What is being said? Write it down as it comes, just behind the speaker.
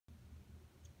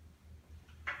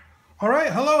All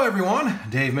right, hello everyone.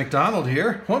 Dave McDonald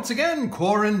here. Once again,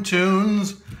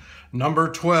 Quarantunes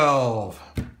number 12.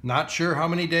 Not sure how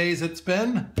many days it's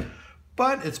been,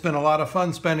 but it's been a lot of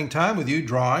fun spending time with you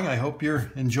drawing. I hope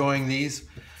you're enjoying these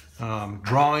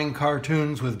drawing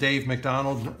cartoons with Dave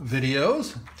McDonald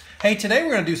videos. Hey, today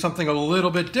we're going to do something a little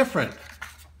bit different.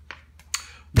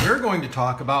 We're going to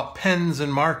talk about pens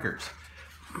and markers.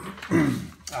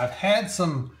 I've had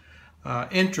some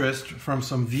interest from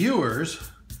some viewers,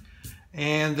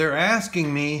 and they're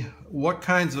asking me what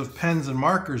kinds of pens and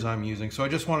markers I'm using. So I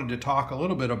just wanted to talk a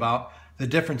little bit about the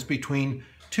difference between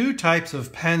two types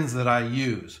of pens that I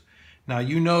use. Now,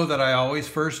 you know that I always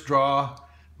first draw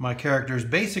my characters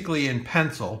basically in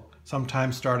pencil,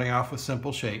 sometimes starting off with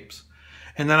simple shapes,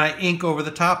 and then I ink over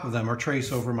the top of them or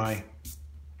trace over my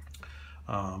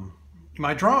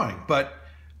my drawing. But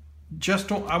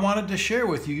I wanted to share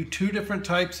with you two different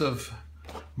types of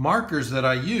markers that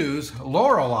I use.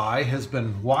 Lorelei has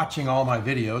been watching all my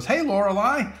videos. Hey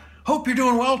Lorelei, hope you're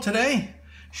doing well today.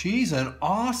 She's an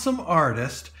awesome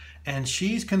artist, and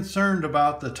she's concerned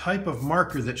about the type of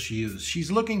marker that she uses. She's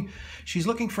looking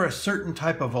for a certain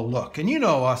type of a look. And you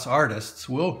know us artists,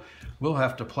 we'll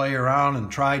have to play around and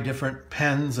try different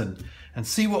pens and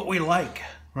see what we like,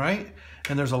 right?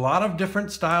 And there's a lot of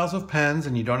different styles of pens,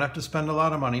 and you don't have to spend a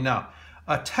lot of money. Now,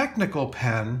 a technical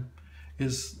pen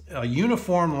is a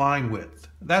uniform line width.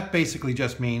 That basically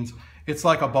just means it's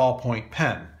like a ballpoint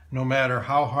pen. No matter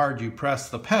how hard you press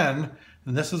the pen,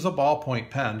 and this is a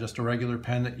ballpoint pen, just a regular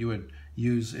pen that you would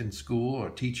use in school or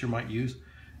a teacher might use,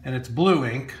 and it's blue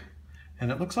ink,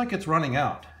 and it looks like it's running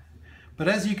out. But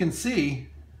as you can see,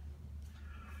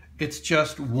 it's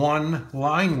just one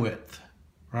line width,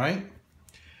 right?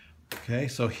 Okay,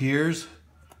 so here's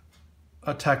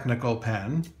a technical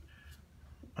pen.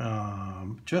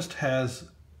 Just has,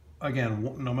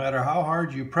 again, no matter how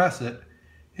hard you press it,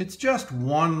 it's just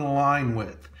one line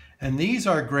width. And these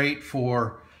are great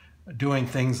for doing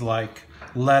things like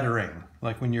lettering,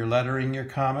 like when you're lettering your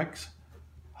comics.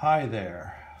 Hi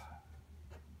there.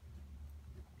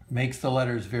 Makes the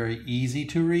letters very easy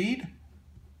to read.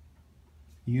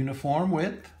 Uniform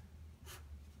width,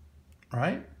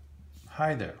 right?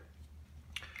 Hi there.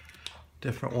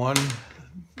 Different one.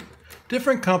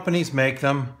 Different companies make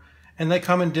them, and they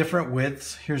come in different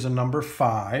widths. Here's a number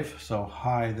 5, so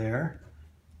hi there.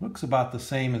 Looks about the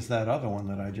same as that other one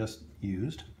that I just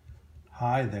used.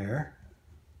 Hi there.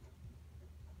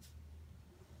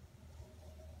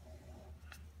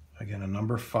 Again, a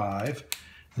number 5.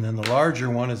 And then the larger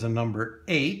one is a number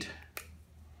 8.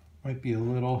 Might be a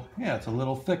little, yeah, it's a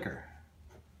little thicker.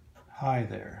 Hi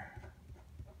there.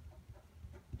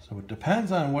 So it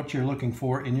depends on what you're looking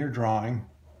for in your drawing.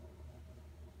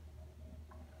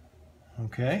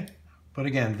 Okay, but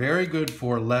again, very good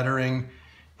for lettering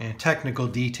and technical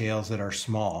details that are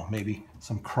small. Maybe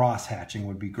some cross hatching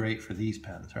would be great for these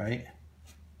pens, right?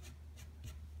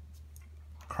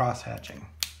 Cross hatching.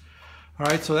 All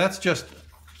right, so that's just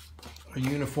a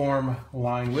uniform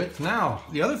line width. Now,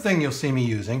 the other thing you'll see me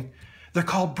using, they're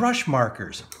called brush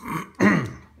markers.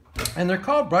 And they're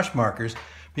called brush markers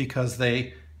because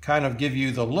they kind of give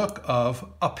you the look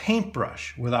of a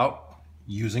paintbrush without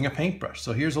using a paintbrush.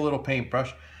 So here's a little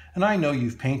paintbrush, and I know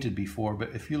you've painted before, but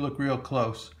if you look real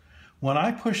close, when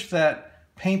I push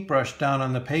that paintbrush down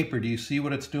on the paper, do you see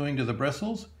what it's doing to the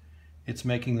bristles? It's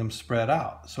making them spread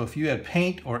out. So if you had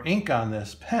paint or ink on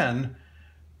this pen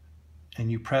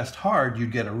and you pressed hard,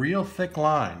 you'd get a real thick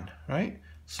line, right?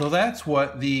 So that's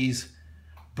what these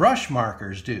brush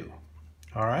markers do,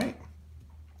 all right?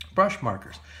 Brush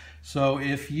markers. So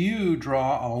if you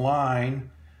draw a line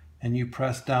and you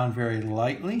press down very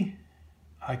lightly,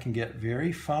 I can get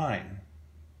very fine,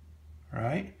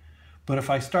 right? But if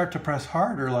I start to press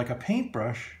harder like a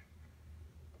paintbrush,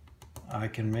 I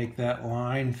can make that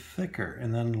line thicker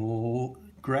and then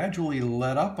gradually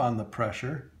let up on the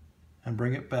pressure and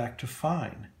bring it back to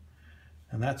fine.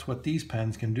 And that's what these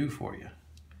pens can do for you.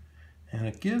 And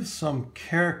it gives some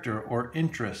character or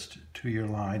interest to your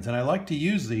lines. And I like to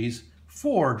use these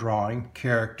for drawing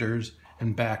characters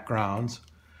and backgrounds.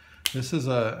 This is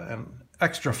an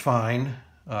extra fine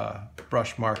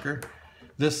brush marker.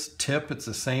 This tip, it's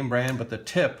the same brand, but the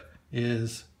tip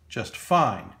is just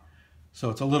fine. So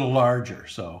it's a little larger.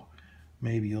 So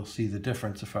maybe you'll see the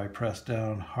difference. If I press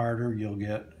down harder, you'll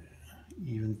get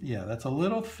even, yeah, that's a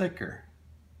little thicker.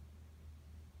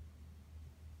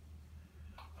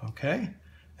 Okay,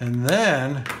 and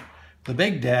then the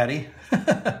big daddy,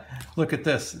 look at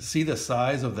this. See the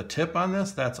size of the tip on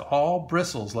this? That's all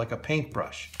bristles like a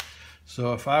paintbrush.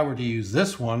 So if I were to use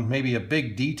this one, maybe a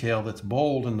big detail that's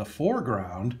bold in the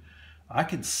foreground, I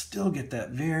could still get that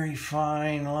very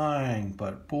fine line,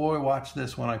 but boy, watch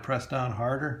this when I press down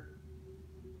harder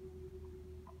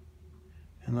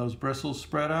and those bristles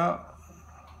spread out.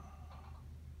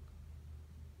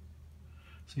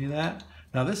 See that?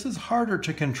 Now this is harder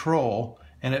to control,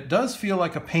 and it does feel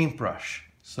like a paintbrush.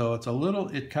 So it's a little,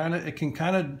 it can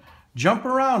kind of jump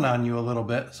around on you a little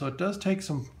bit. So it does take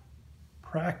some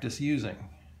practice using.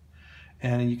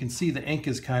 And you can see the ink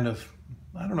is kind of,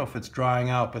 I don't know if it's drying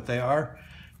out, but they are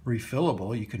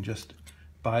refillable. You can just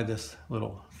buy this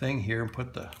little thing here and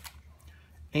put the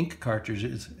ink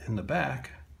cartridges in the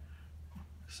back.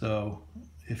 So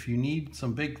if you need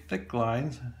some big thick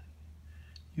lines,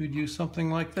 you'd use something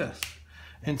like this.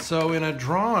 And so in a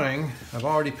drawing, I've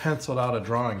already penciled out a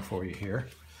drawing for you here.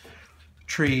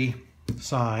 Tree,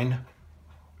 sign,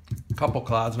 a couple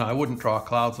clouds. Now I wouldn't draw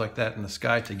clouds like that in the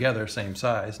sky together, same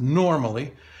size,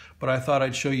 normally, but I thought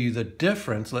I'd show you the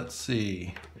difference. Let's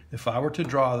see. If I were to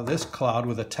draw this cloud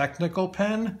with a technical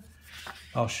pen,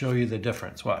 I'll show you the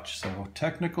difference. Watch. So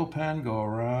technical pen, go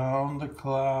around the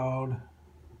cloud.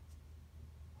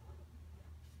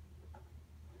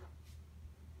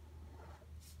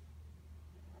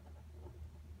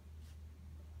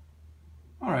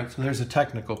 All right, so there's a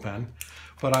technical pen.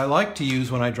 But I like to use,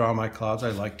 when I draw my clouds,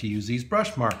 I like to use these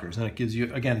brush markers. And it gives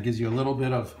you, again, it gives you a little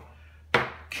bit of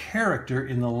character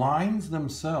in the lines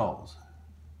themselves.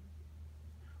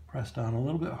 Press down a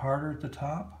little bit harder at the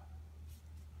top.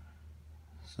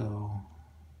 So,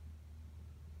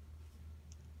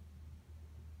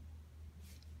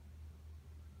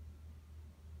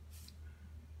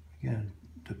 again,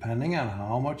 depending on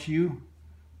how much you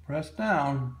press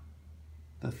down,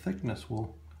 the thickness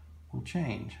will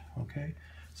change, okay?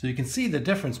 So you can see the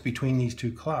difference between these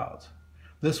two clouds.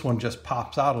 This one just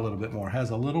pops out a little bit more,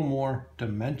 has a little more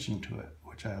dimension to it,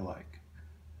 which I like.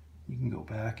 You can go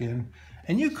back in,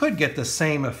 and you could get the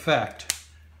same effect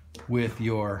with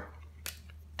your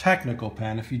technical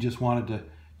pen if you just wanted to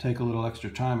take a little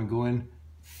extra time and go in,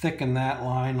 thicken that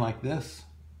line like this,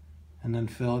 and then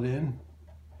fill it in,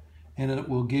 and it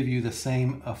will give you the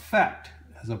same effect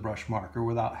as a brush marker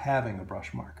without having a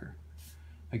brush marker.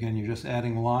 Again, you're just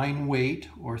adding line weight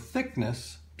or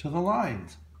thickness to the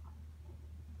lines.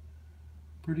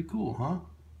 Pretty cool, huh?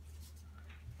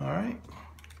 All right.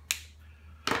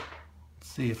 Let's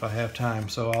see if I have time.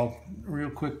 So I'll real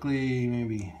quickly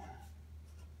maybe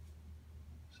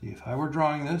see if I were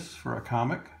drawing this for a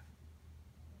comic,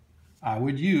 I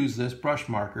would use this brush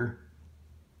marker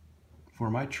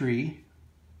for my tree.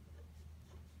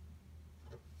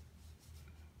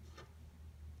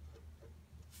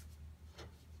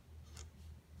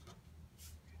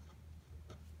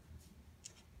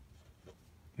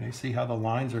 Okay, see how the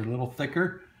lines are a little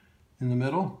thicker in the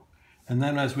middle? And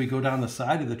then as we go down the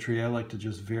side of the tree, I like to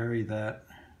just vary that.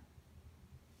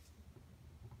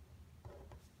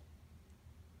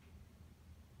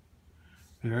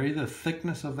 Vary the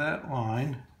thickness of that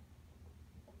line.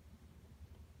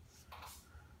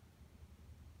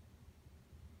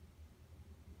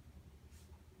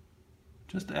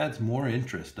 Just adds more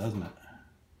interest, doesn't it?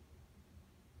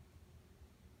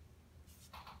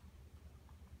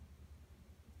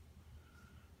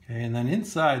 Okay, and then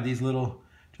inside these little,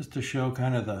 just to show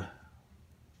kind of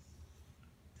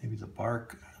maybe the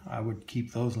bark, I would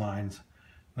keep those lines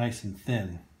nice and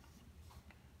thin.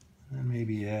 And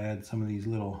maybe add some of these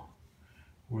little,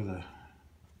 where the,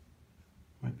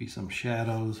 might be some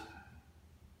shadows,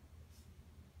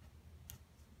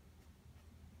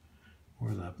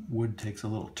 where the wood takes a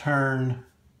little turn.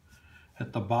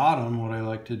 At the bottom, what I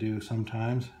like to do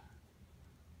sometimes,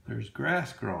 there's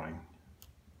grass growing.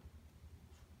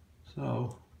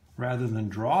 So rather than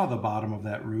draw the bottom of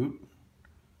that root,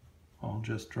 I'll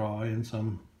just draw in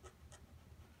some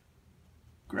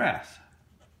grass.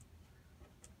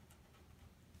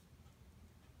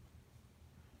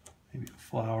 Maybe a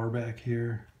flower back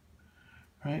here,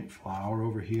 right? Flower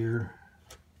over here.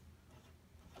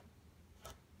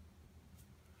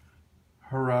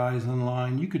 Horizon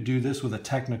line. You could do this with a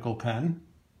technical pen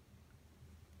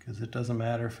because it doesn't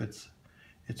matter if it's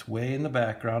way in the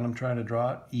background. I'm trying to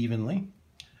draw it evenly.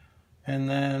 And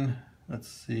then, let's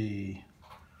see,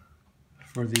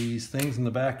 for these things in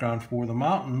the background for the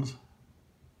mountains,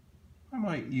 I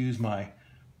might use my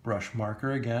brush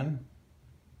marker again.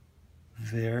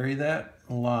 Vary that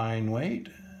line weight,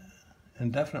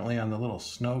 and definitely on the little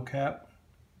snow cap,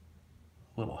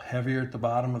 a little heavier at the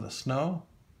bottom of the snow,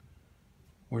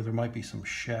 where there might be some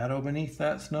shadow beneath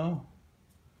that snow,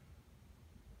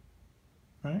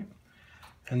 right?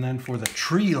 And then for the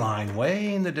tree line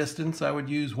way in the distance, I would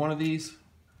use one of these,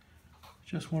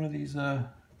 just one of these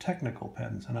technical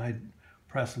pens, and I'd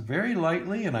press very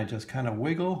lightly and I just kind of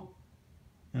wiggle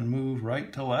and move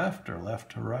right to left or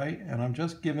left to right, and I'm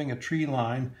just giving a tree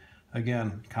line.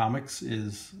 Again, comics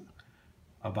is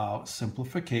about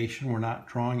simplification. We're not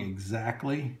drawing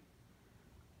exactly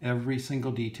every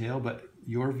single detail, but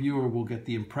your viewer will get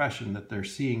the impression that they're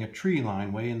seeing a tree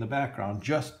line way in the background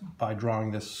just by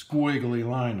drawing this squiggly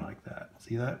line like that.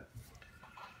 See that?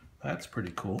 That's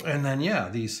pretty cool. And then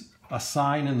yeah, a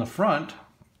sign in the front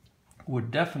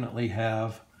would definitely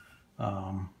have,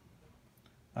 I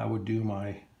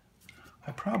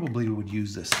probably would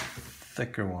use this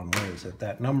thicker one. Where is it?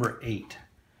 That number 8.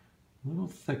 A little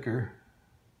thicker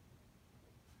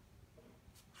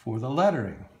for the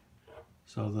lettering,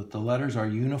 so that the letters are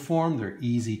uniform, they're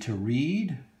easy to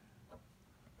read.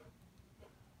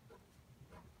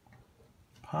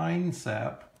 Pine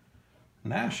Sap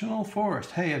National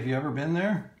Forest. Hey, have you ever been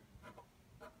there?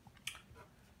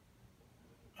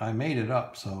 I made it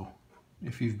up, so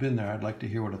if you've been there, I'd like to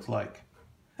hear what it's like.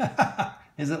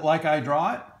 Is it like I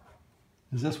draw it?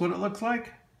 Is this what it looks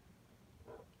like?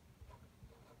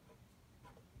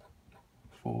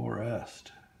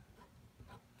 Forest.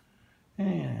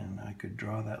 And I could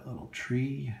draw that little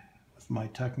tree with my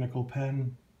technical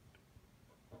pen.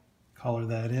 Color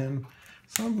that in.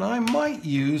 So I might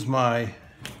use my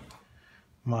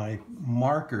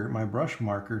marker, my brush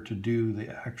marker, to do the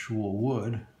actual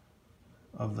wood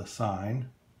of the sign.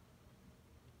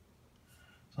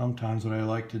 Sometimes what I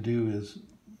like to do is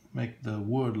make the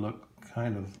wood look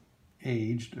kind of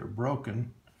aged or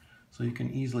broken, so you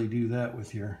can easily do that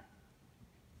with your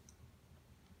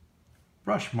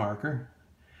brush marker.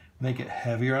 Make it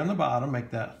heavier on the bottom,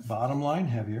 make that bottom line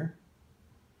heavier.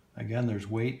 Again, there's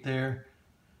weight there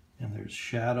and there's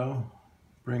shadow.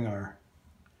 Bring our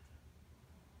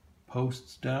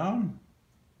posts down.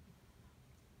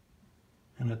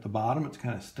 And at the bottom, it's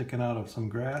kind of sticking out of some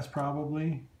grass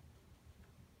probably.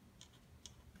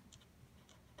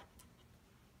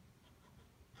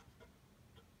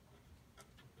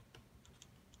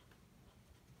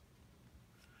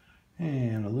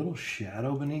 And a little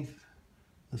shadow beneath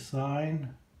the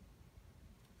sign,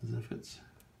 as if it's,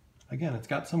 again, it's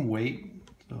got some weight,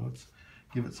 so let's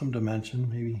give it some dimension.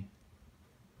 Maybe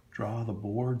draw the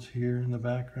boards here in the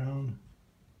background.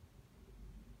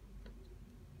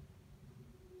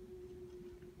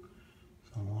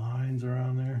 Some lines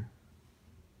around there.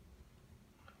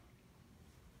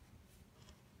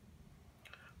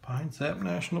 Pine Sap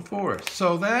National Forest.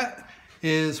 So that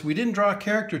is, we didn't draw a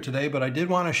character today, but I did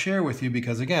want to share with you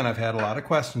because, again, I've had a lot of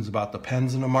questions about the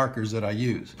pens and the markers that I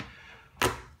use.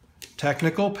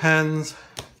 Technical pens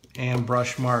and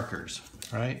brush markers,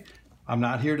 right? I'm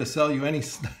not here to sell you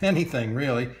anything,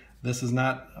 really. This is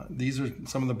not, these are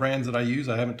some of the brands that I use.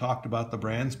 I haven't talked about the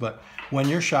brands, but when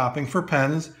you're shopping for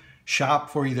pens,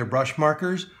 shop for either brush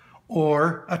markers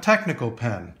or a technical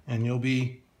pen, and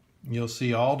you'll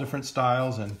see all different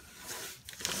styles and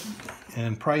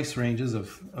price ranges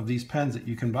of these pens that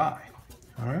you can buy.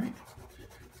 All right.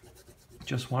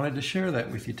 Just wanted to share that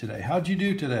with you today. How'd you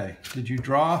do today? Did you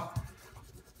draw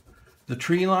the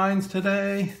tree lines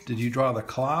today? Did you draw the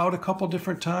cloud a couple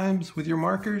different times with your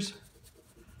markers?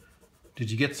 Did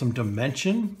you get some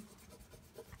dimension?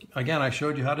 Again, I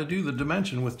showed you how to do the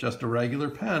dimension with just a regular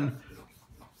pen.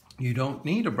 You don't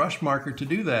need a brush marker to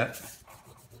do that,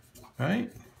 right?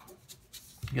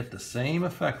 You get the same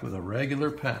effect with a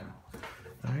regular pen.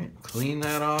 All right, clean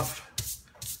that off.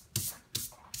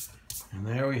 And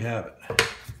there we have it.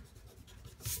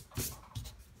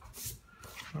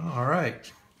 All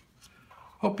right.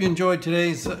 Hope you enjoyed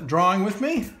today's drawing with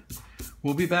me.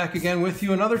 We'll be back again with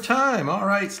you another time. All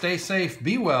right, stay safe,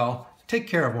 be well, take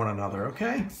care of one another,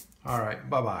 okay? All right,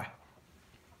 bye-bye.